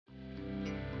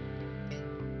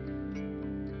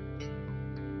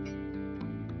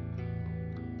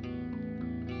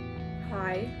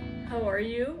Hi, how are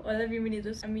you? Hola,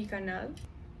 bienvenidos a mi canal.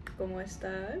 ¿Cómo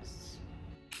estás?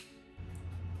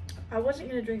 I wasn't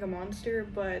gonna drink a Monster,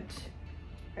 but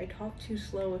I talk too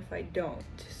slow if I don't,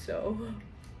 so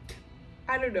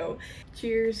I don't know.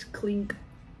 Cheers, clink.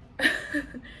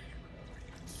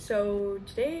 So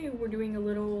today we're doing a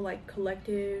little like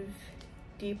collective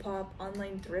depop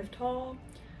online thrift haul.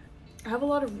 I have a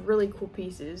lot of really cool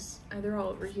pieces. They're all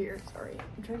over here. Sorry,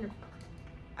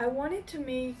 I wanted to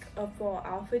make a fall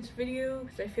outfits video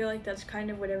because I feel like that's kind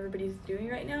of what everybody's doing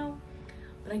right now,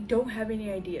 but I don't have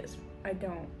any ideas. I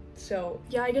don't. So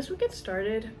yeah, I guess we'll get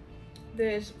started.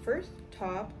 This first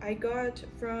top I got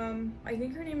from, I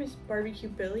think her name is Barbecue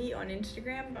Billy on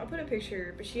Instagram. I'll put a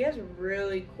picture, but she has a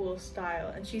really cool style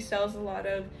and she sells a lot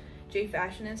of J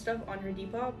fashion and stuff on her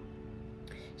Depop.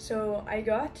 So I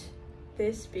got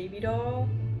this baby doll.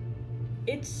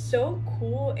 It's so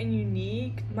cool and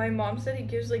unique. My mom said it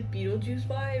gives like Beetlejuice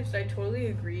vibes. I totally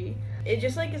agree. It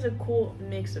just like is a cool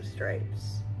mix of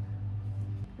stripes.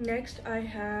 Next I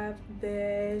have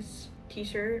this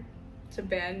t-shirt. It's a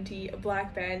band tee, a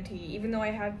black band tee, even though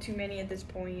I have too many at this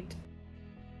point.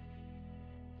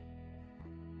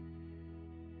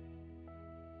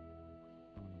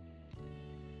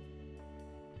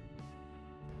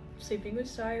 Sleeping with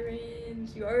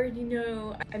Sirens, you already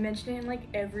know. I mention it in like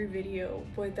every video,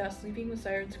 but that Sleeping with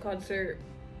Sirens concert,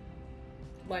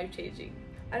 life-changing.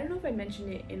 I don't know if I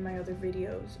mentioned it in my other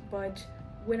videos, but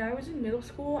when I was in middle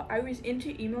school, I was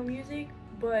into emo music,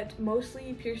 but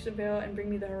mostly Pierce the Veil and Bring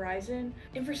Me the Horizon.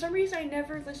 And for some reason, I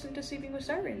never listened to Sleeping with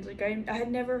Sirens. Like I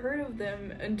had never heard of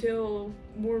them until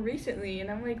more recently, and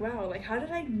I'm like, wow, like how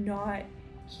did I not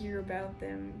hear about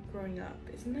them growing up?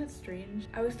 Isn't that strange?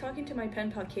 I was talking to my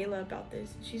pen pal Kayla about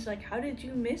this. She's like, how did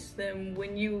you miss them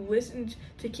when you listened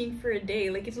to King for a Day?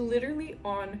 Like it's literally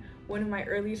on one of my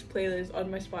earliest playlists on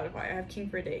my Spotify. I have King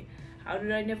for a Day. How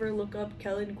did I never look up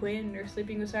Kellen Quinn or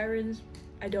Sleeping with Sirens?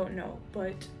 I don't know,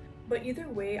 but either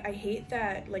way, I hate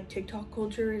that like TikTok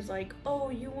culture is like, oh,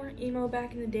 you weren't emo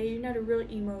back in the day, you're not a real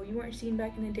emo, you weren't seen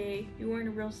back in the day, you weren't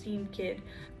a real scene kid.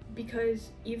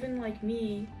 Because even like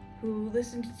me, who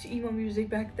listened to emo music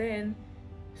back then,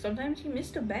 sometimes you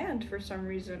missed a band for some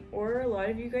reason, or a lot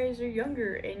of you guys are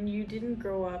younger and you didn't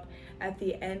grow up at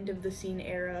the end of the scene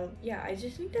era. Yeah, I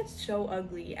just think that's so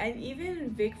ugly. And even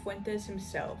Vic Fuentes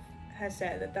himself has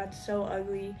said that that's so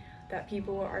ugly that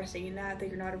people are saying that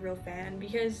you're not a real fan,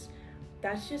 because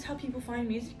that's just how people find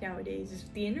music nowadays, is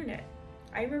the internet.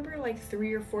 I remember like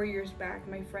 3 or 4 years back,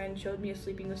 my friend showed me a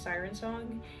Sleeping with Sirens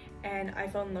song and I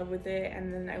fell in love with it,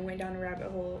 and then I went down a rabbit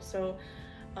hole. So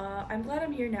I'm glad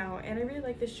I'm here now, and I really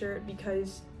like this shirt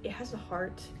because it has a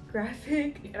heart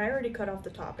graphic, and I already cut off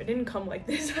the top. It didn't come like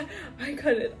this. I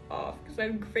cut it off because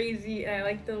I'm crazy and I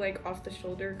like the like off the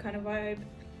shoulder kind of vibe.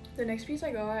 The next piece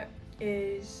I got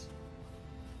is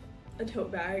a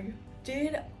tote bag.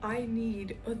 Did I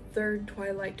need a third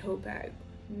Twilight tote bag?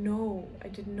 No, I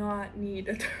did not need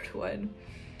a third one,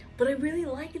 but I really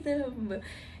like them,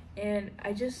 and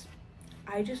I just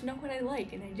know what I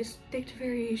like, and I just stick to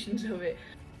variations of it.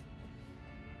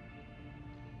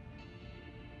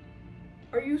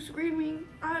 Are you screaming?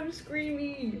 I'm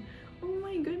screaming. Oh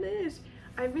my goodness.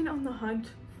 I've been on the hunt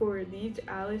for these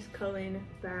Alice Cullen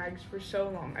bags for so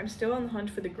long. I'm still on the hunt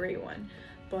for the gray one,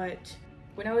 but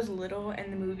when I was little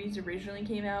and the movies originally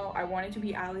came out, I wanted to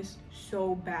be Alice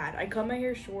so bad. I cut my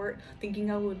hair short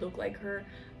thinking I would look like her,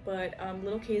 but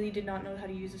little Kaylee did not know how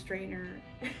to use a straightener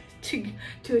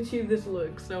to achieve this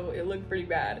look, so it looked pretty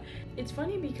bad. It's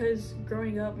funny because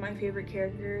growing up, my favorite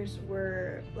characters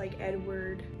were like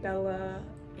Edward, Bella,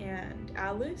 and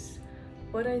Alice,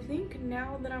 but I think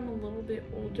now that I'm a little bit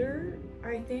older,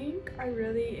 I think I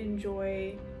really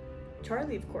enjoy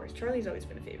Charlie, of course. Charlie's always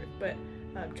been a favorite, but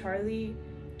Charlie,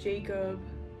 Jacob,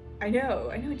 I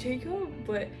know Jacob,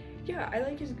 but yeah, I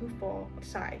like his goofball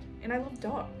side, and I love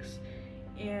dogs.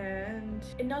 And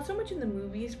not so much in the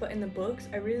movies, but in the books,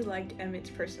 I really liked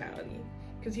Emmett's personality,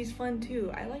 because he's fun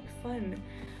too. I like fun.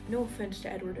 No offense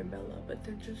to Edward and Bella, but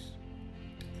they're just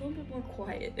a little bit more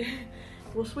quiet.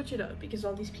 We'll switch it up because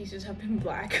all these pieces have been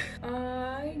black.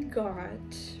 I got,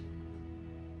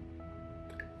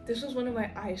 this was one of my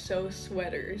ISO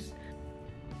sweaters.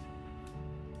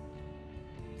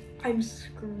 I'm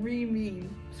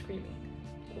screaming.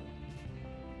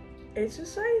 It's a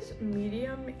size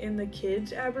medium in the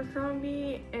kids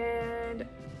Abercrombie, and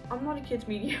I'm not a kids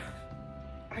medium.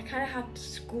 I kind of have to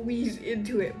squeeze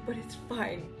into it, but it's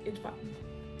fine. It's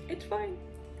fine.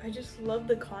 I just love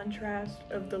the contrast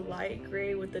of the light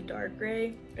gray with the dark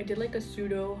gray. I did like a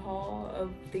pseudo haul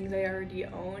of things I already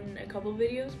own a couple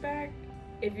videos back,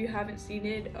 If you haven't seen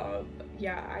it,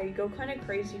 yeah, I go kind of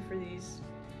crazy for these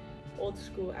old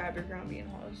school Abercrombie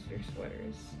and Hollister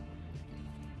sweaters.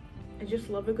 I just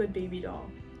love a good baby doll,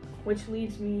 which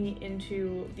leads me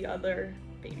into the other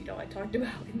baby doll I talked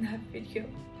about in that video.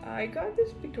 I got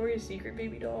this Victoria's Secret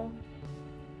baby doll.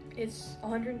 It's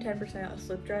 110% a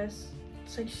slip dress.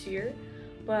 It's like sheer,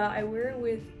 but I wear it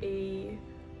with a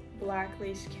black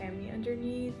lace cami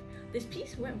underneath. This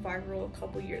piece went viral a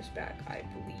couple years back, I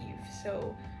believe.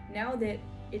 So now that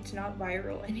it's not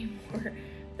viral anymore,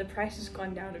 the price has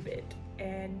gone down a bit,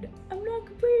 and I'm not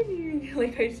complaining,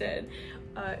 like I said.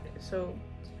 So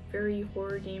very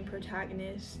horror game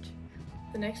protagonist.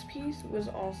 The next piece was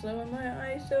also in my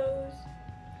ISOs.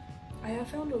 I have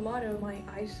found a lot of my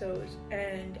ISOs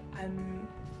and I'm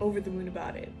over the moon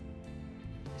about it.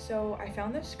 So I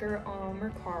found this skirt on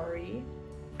Mercari.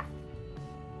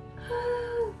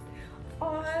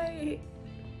 I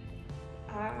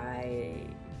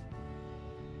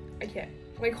can't.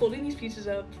 Like, holding these pieces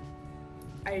up,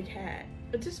 I can't.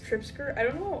 It's this trip skirt. I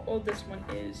don't know how old this one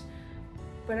is,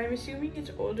 but I'm assuming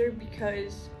it's older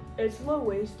because it's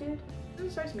low-waisted. It's a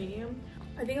size medium.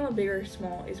 I think I'm a bigger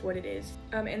small is what it is.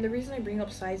 And the reason I bring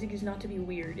up sizing is not to be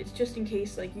weird. It's just in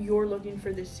case like you're looking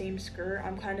for the same skirt.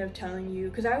 I'm kind of telling you,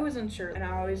 because I was unsure and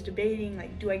I was debating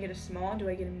like, do I get a small? Do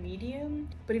I get a medium?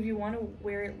 But if you want to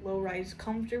wear it low-rise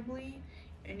comfortably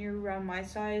and you're around my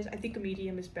size, I think a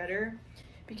medium is better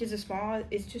because a small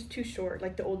is just too short,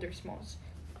 like the older smalls.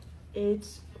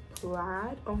 It's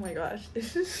plaid. Oh my gosh,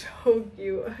 this is so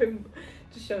cute. I'm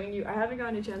just showing you. I haven't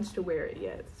gotten a chance to wear it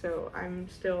yet, so I'm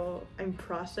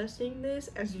processing this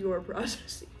as you're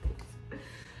processing this.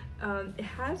 It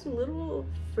has a little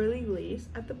frilly lace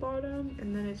at the bottom,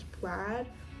 and then it's plaid.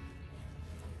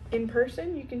 In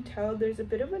person, you can tell there's a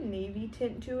bit of a navy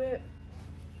tint to it,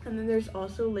 and then there's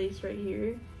also lace right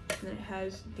here, and then it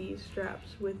has these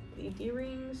straps with the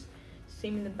earrings.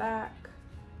 Same in the back.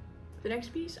 The next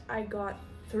piece I got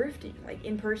thrifting, like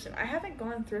in person. I haven't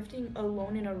gone thrifting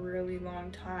alone in a really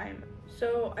long time.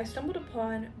 So I stumbled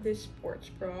upon this sports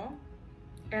bra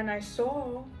and I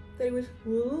saw that it was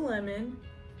Lululemon.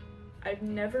 I've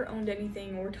never owned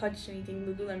anything or touched anything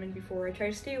Lululemon before. I try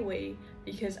to stay away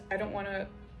because I don't want to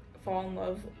fall in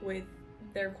love with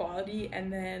their quality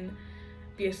and then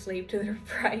be a slave to their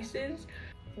prices.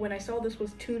 When I saw this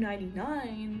was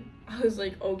 $2.99, I was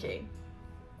like, okay,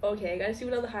 I gotta see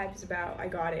what all the hype is about. I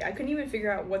got it. I couldn't even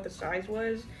figure out what the size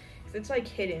was. It's like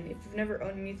hidden. If you've never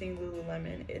owned anything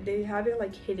Lululemon, they have it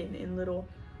like hidden in little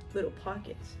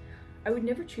pockets. I would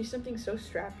never choose something so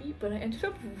strappy, but I ended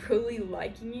up really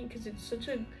liking it because it's such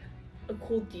a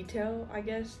cool detail, I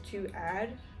guess, to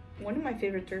add. One of my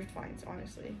favorite thrift finds,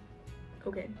 honestly.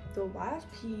 Okay, the last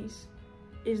piece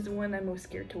is the one I'm most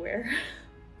scared to wear.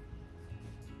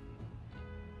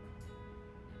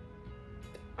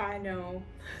 I know.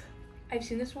 I've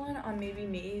seen this one on maybe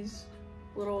May's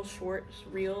little shorts,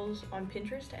 reels on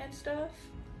Pinterest and stuff.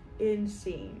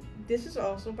 Insane. This is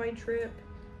also by Trip.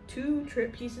 2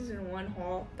 Trip pieces in one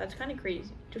haul. That's kind of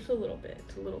crazy. Just a little bit.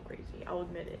 It's a little crazy, I'll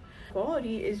admit it.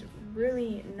 Quality is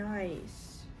really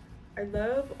nice. I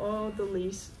love all the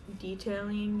lace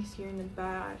detailings here in the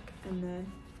back and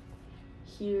then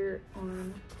here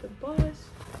on the bust.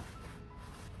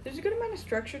 There's a good amount of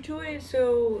structure to it,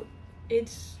 so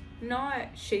it's not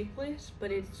shapeless,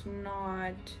 but it's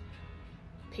not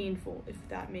painful, if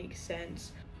that makes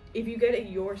sense. If you get it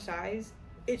your size,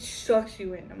 it sucks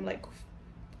you in. I'm like,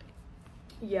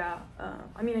 yeah,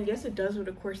 I mean, I guess it does what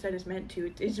a corset is meant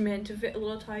to. It's meant to fit a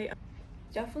little tight.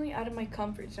 Definitely out of my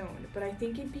comfort zone, but I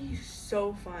think it'd be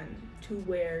so fun to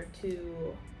wear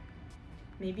to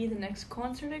maybe the next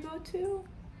concert I go to.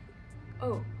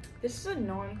 Oh, this is a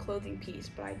non-clothing piece,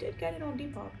 but I did get it on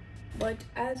Depop. But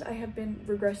as I have been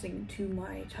regressing to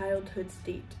my childhood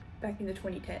state back in the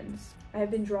 2010s, I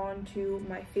have been drawn to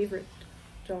my favorite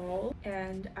doll,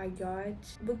 and I got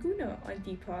Laguna on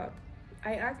Depop.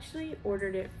 I actually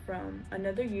ordered it from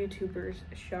another YouTuber's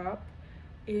shop.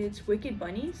 It's Wicked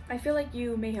Bunniez. I feel like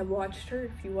you may have watched her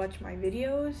if you watch my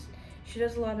videos. She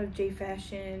does a lot of J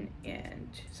fashion and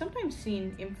sometimes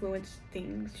scene influenced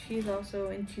things. She's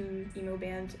also into emo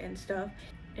bands and stuff.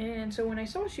 And so when I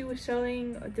saw she was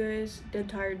selling this Dead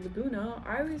Tired Laguna,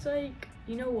 I was like,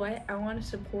 you know what? I want to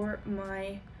support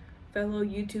my fellow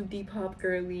YouTube Depop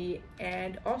girly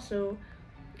and also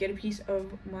get a piece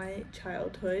of my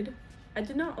childhood. I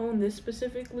did not own this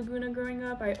specific Laguna growing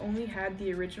up. I only had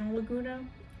the original Laguna,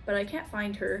 but I can't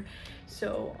find her.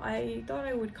 So I thought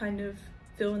I would kind of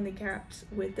fill in the gaps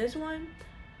with this one.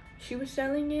 She was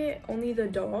selling it, only the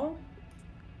doll.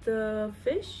 The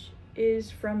fish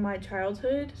is from my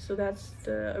childhood, so that's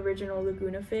the original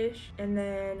Laguna fish. And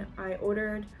then I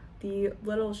ordered the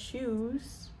little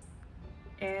shoes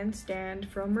and stand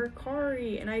from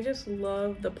Mercari, and I just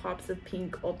love the pops of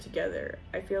pink altogether.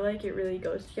 I feel like it really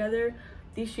goes together.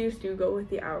 These shoes do go with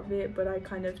the outfit, but I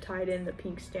kind of tied in the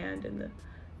pink stand and the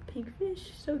pink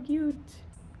fish. So cute.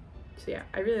 So yeah,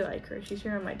 I really like her. She's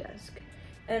here on my desk.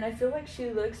 And I feel like she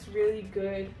looks really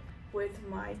good with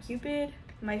my Cupid.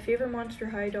 My favorite Monster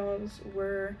High dolls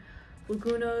were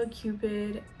Laguna,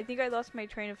 Cupid. I think I lost my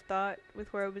train of thought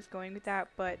with where I was going with that,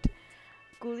 but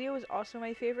Ghoulia was also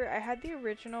my favorite. I had the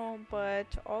original, but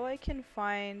all I can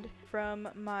find from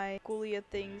my Ghoulia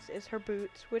things is her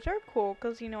boots, which are cool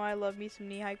because, you know, I love me some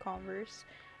knee-high Converse.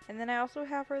 And then I also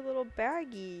have her little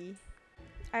baggie.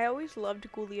 I always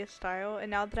loved Ghoulia's style, and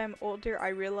now that I'm older, I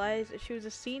realize she was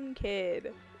a scene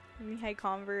kid. Knee-high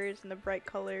Converse and the bright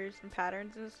colors and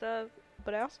patterns and stuff.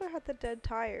 But I also had the dead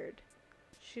tired.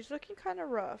 She's looking kind of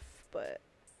rough, but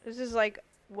this is like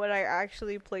what I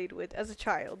actually played with as a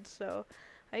child, so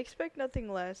I expect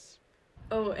nothing less.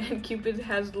 Oh, and Cupid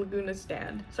has Laguna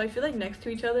stand, so I feel like next to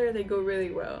each other they go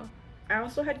really well. I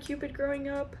also had Cupid growing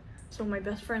up, so my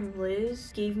best friend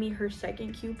Liz gave me her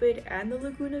second Cupid and the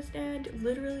Laguna stand.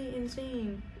 Literally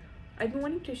insane. I've been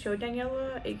wanting to show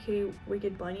Daniela, aka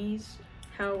Wicked Bunnies,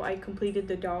 how I completed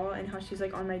the doll and how she's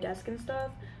like on my desk and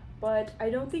stuff, but I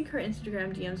don't think her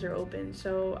Instagram DMs are open,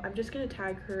 so I'm just gonna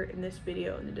tag her in this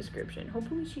video in the description.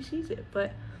 Hopefully she sees it.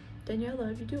 But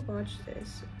Daniela, if you do watch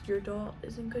this, your doll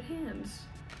is in good hands.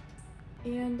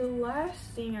 And the last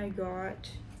thing I got,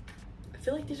 I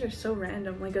feel like these are so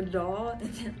random, like a doll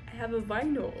and then I have a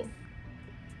vinyl.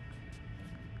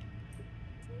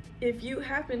 If you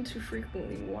happen to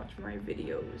frequently watch my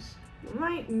videos, you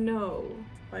might know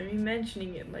by me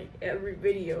mentioning it like every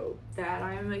video that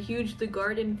I am a huge The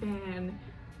Garden fan,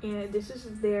 and this is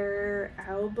their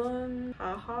album,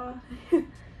 haha.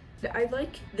 I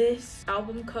like this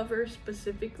album cover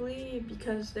specifically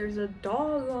because there's a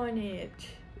dog on it.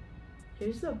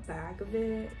 Here's the back of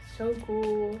it, so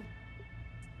cool.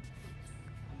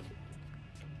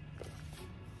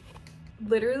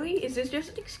 Literally, is this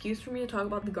just an excuse for me to talk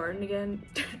about The Garden again?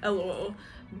 LOL.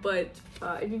 But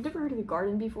if you've never heard of The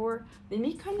Garden before, they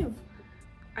make kind of,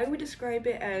 I would describe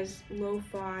it as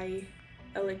lo-fi,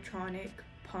 electronic,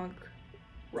 punk,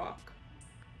 rock.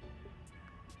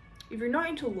 If you're not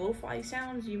into lo-fi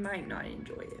sounds, you might not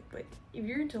enjoy it. But if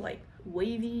you're into like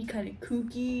wavy, kind of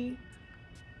kooky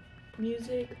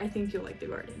music, I think you'll like The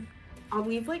Garden. I'll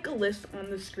leave like a list on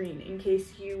the screen in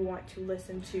case you want to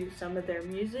listen to some of their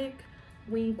music.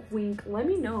 Wink wink, let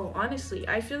me know. Honestly,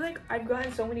 I feel like I've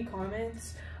gotten so many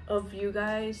comments of you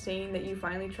guys saying that you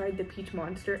finally tried the Peach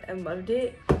Monster and loved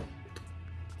it.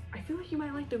 I feel like you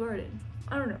might like The Garden.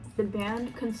 I don't know. The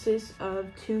band consists of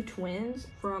two twins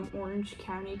from Orange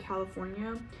County,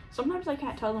 California. Sometimes I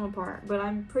can't tell them apart, but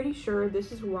I'm pretty sure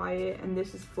this is Wyatt and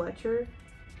this is Fletcher.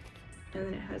 And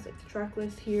then it has like the track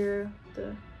list here,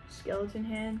 the skeleton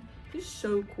hand. It's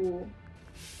so cool.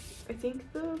 I think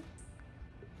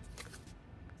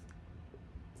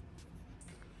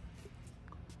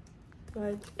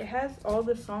but it has all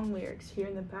the song lyrics here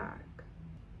in the back.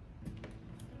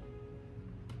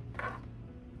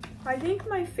 I think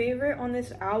my favorite on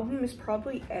this album is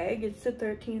probably Egg. It's the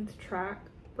 13th track,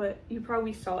 but you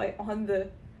probably saw it on the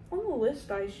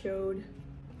list I showed.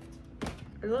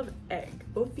 I love Egg,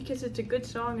 both because it's a good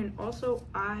song and also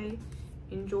I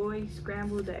enjoy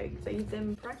scrambled eggs. I eat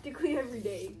them practically every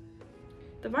day.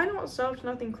 The vinyl itself is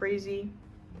nothing crazy.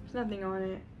 There's nothing on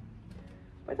it,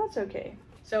 but that's okay.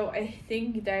 So I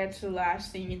think that's the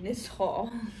last thing in this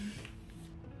haul.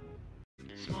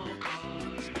 Small car,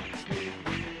 big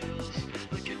wheels.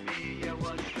 Look at me, yeah,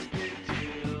 what's the big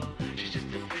deal? She's just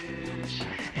a fish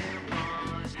in a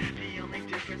pond. The only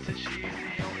difference is she's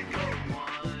the only gold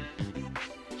one.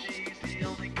 She's the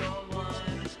only gold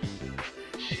one.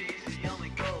 She's the only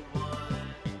gold one.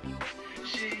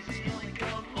 She's the only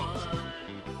gold one.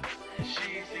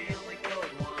 She's the only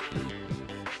gold one.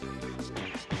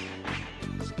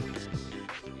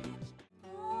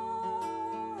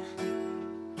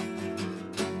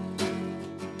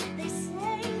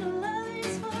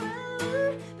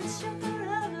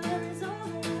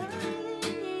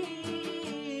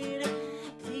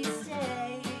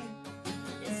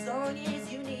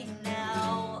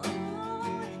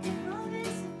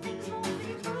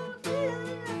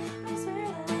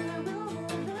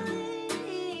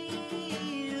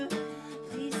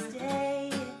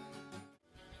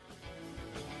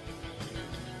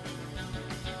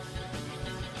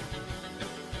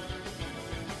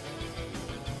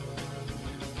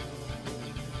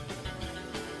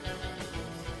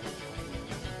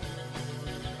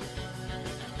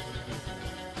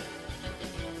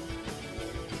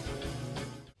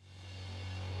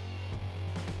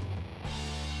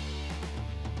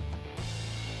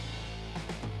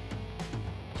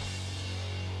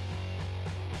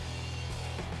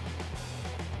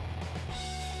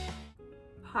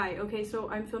 Hi, okay, so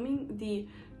I'm filming the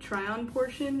try-on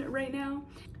portion right now.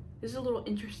 This is a little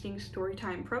interesting story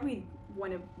time, probably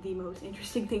one of the most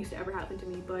interesting things to ever happen to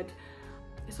me, but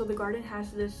so the garden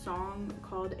has this song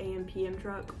called AMPM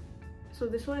truck. So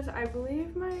this was, I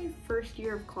believe, my first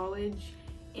year of college,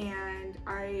 and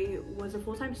I was a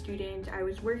full-time student. I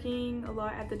was working a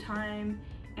lot at the time,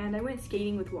 and I went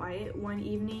skating with Wyatt one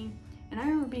evening, and I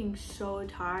remember being so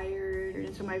tired,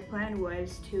 and so my plan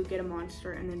was to get a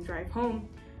Monster and then drive home.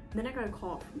 And then I got a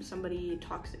call from somebody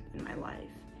toxic in my life,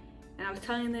 and I was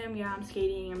telling them, yeah, I'm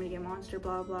skating, I'm gonna get a Monster,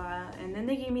 blah blah, and then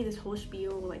they gave me this whole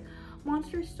spiel like,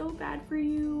 Monster's so bad for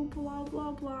you, blah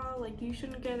blah blah, like you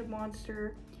shouldn't get a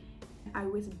Monster. I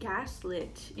was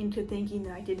gaslit into thinking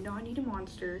that I did not need a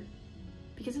Monster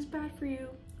because it's bad for you.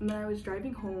 And then I was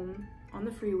driving home on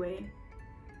the freeway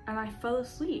and I fell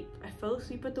asleep. I fell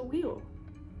asleep at the wheel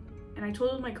and I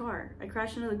totaled my car. I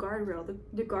crashed into the guardrail.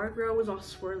 The guardrail was all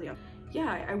swirly.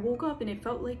 Yeah, I woke up and it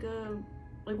felt like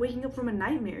waking up from a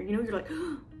nightmare. You know, you're like,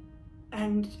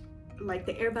 and like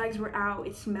the airbags were out.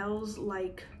 It smells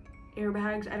like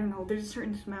airbags. I don't know, there's a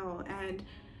certain smell, and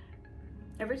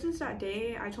ever since that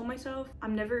day, I told myself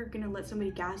I'm never gonna let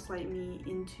somebody gaslight me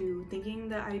into thinking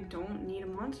that I don't need a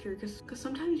Monster, because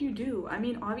sometimes you do. I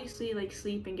mean, obviously, like,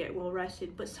 sleep and get well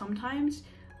rested, but sometimes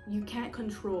you can't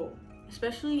control,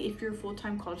 especially if you're a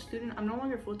full-time college student. I'm no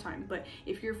longer full-time, but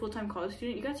if you're a full-time college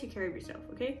student, you gotta take care of yourself,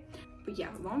 okay? But yeah,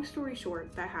 long story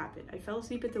short, that happened. I fell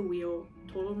asleep at the wheel,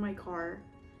 totaled my car.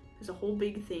 It's a whole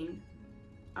big thing.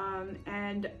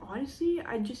 And honestly,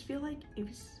 I just feel like it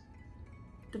was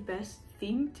the best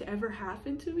thing to ever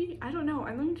happen to me. I don't know,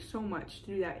 I learned so much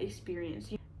through that experience.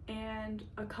 And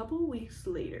a couple weeks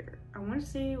later, I want to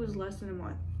say it was less than a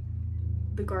month,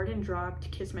 the garden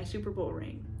dropped Kiss My Super Bowl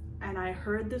Ring, and I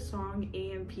heard the song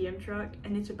AMPM truck,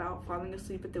 and it's about falling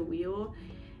asleep at the wheel,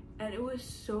 and it was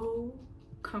so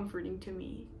comforting to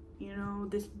me. You know,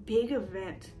 this big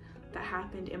event that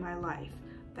happened in my life,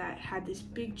 that had this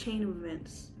big chain of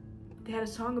events, they had a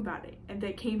song about it, and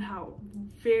that came out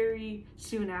very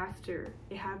soon after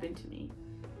it happened to me.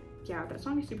 Yeah, that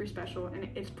song is super special, and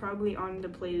it's probably on the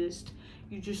playlist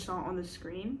you just saw on the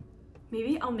screen.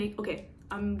 Maybe I'll make, okay,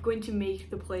 I'm going to make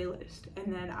the playlist,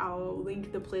 and then I'll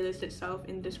link the playlist itself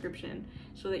in the description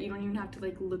so that you don't even have to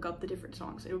like look up the different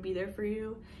songs. It'll be there for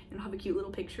you, and I'll have a cute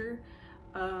little picture.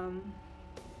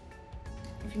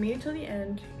 If you made it till the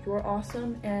end, you're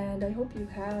awesome, and I hope you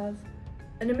have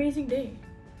an amazing day.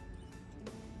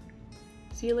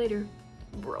 See you later,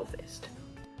 bro fist.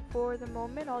 For the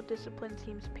moment, all discipline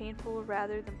seems painful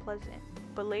rather than pleasant,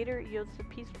 but later it yields the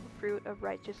peaceful fruit of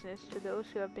righteousness to those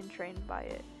who have been trained by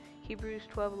it. Hebrews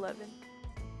 12:11.